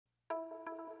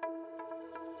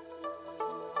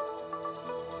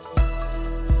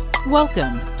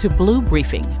Welcome to Blue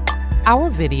Briefing. Our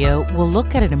video will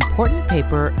look at an important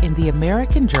paper in the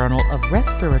American Journal of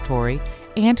Respiratory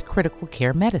and Critical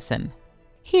Care Medicine.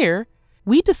 Here,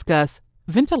 we discuss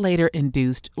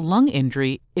ventilator-induced lung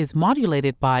injury is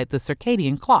modulated by the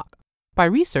circadian clock by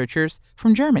researchers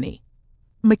from Germany.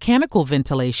 Mechanical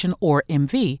ventilation, or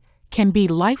MV, can be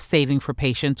life-saving for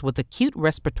patients with acute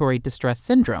respiratory distress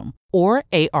syndrome, or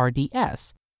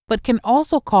ARDS, but can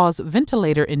also cause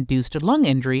ventilator-induced lung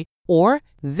injury, or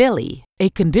VILI, a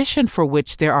condition for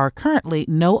which there are currently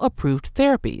no approved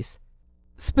therapies.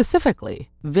 Specifically,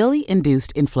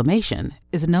 VILI-induced inflammation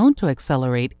is known to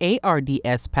accelerate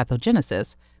ARDS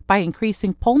pathogenesis by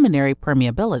increasing pulmonary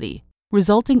permeability,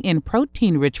 resulting in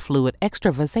protein-rich fluid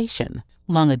extravasation,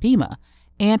 lung edema,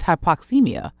 and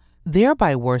hypoxemia,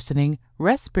 thereby worsening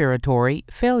respiratory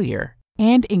failure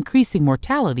and increasing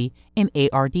mortality in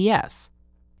ARDS.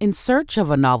 In search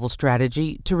of a novel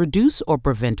strategy to reduce or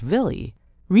prevent VILI,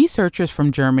 researchers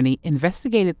from Germany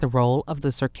investigated the role of the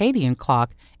circadian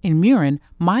clock in murine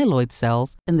myeloid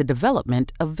cells in the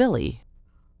development of VILI.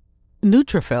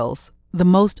 Neutrophils, the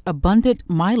most abundant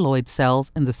myeloid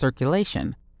cells in the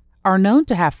circulation, are known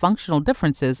to have functional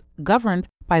differences governed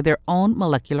by their own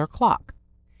molecular clock.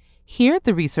 Here,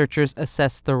 the researchers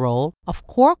assessed the role of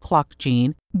core clock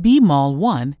gene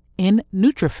bmol1 in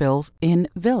neutrophils in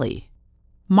VILI.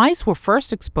 Mice were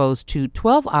first exposed to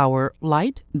 12-hour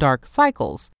light-dark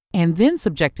cycles and then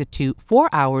subjected to 4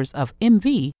 hours of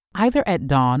MV either at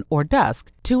dawn or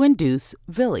dusk to induce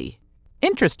VILI.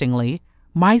 Interestingly,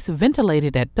 mice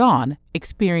ventilated at dawn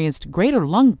experienced greater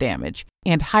lung damage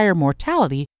and higher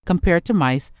mortality compared to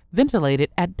mice ventilated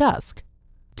at dusk.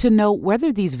 To know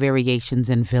whether these variations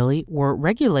in VILI were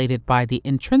regulated by the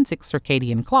intrinsic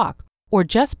circadian clock or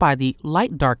just by the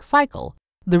light-dark cycle,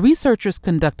 the researchers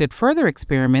conducted further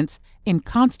experiments in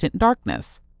constant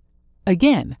darkness.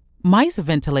 Again, mice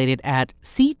ventilated at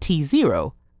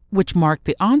CT0, which marked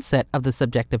the onset of the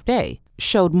subjective day,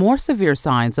 showed more severe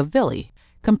signs of VILI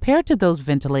compared to those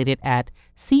ventilated at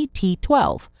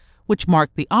CT12, which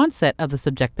marked the onset of the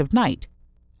subjective night,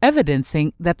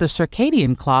 evidencing that the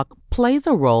circadian clock plays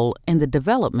a role in the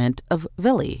development of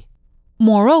VILI.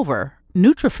 Moreover,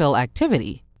 neutrophil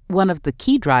activity, one of the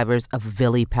key drivers of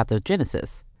VILI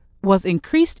pathogenesis, was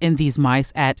increased in these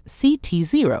mice at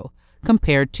CT0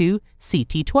 compared to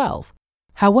CT12.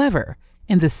 However,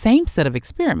 in the same set of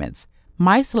experiments,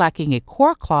 mice lacking a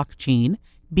core clock gene,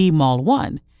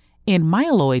 bmol1, in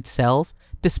myeloid cells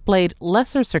displayed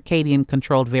lesser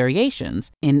circadian-controlled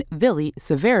variations in VILI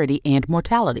severity and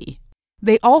mortality.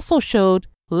 They also showed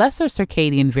lesser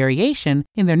circadian variation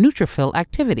in their neutrophil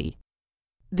activity.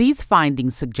 These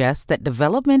findings suggest that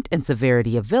development and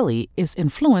severity of VILI is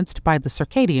influenced by the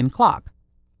circadian clock.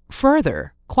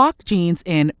 Further, clock genes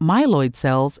in myeloid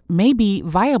cells may be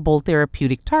viable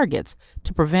therapeutic targets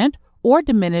to prevent or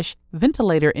diminish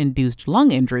ventilator-induced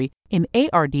lung injury in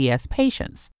ARDS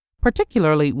patients,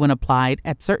 particularly when applied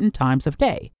at certain times of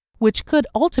day, which could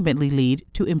ultimately lead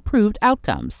to improved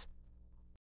outcomes.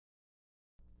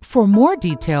 For more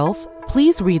details,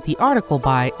 please read the article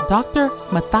by Dr.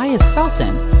 Matthias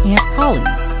Felten and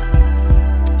colleagues.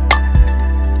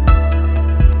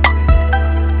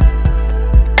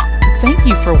 Thank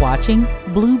you for watching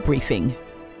Blue Briefing.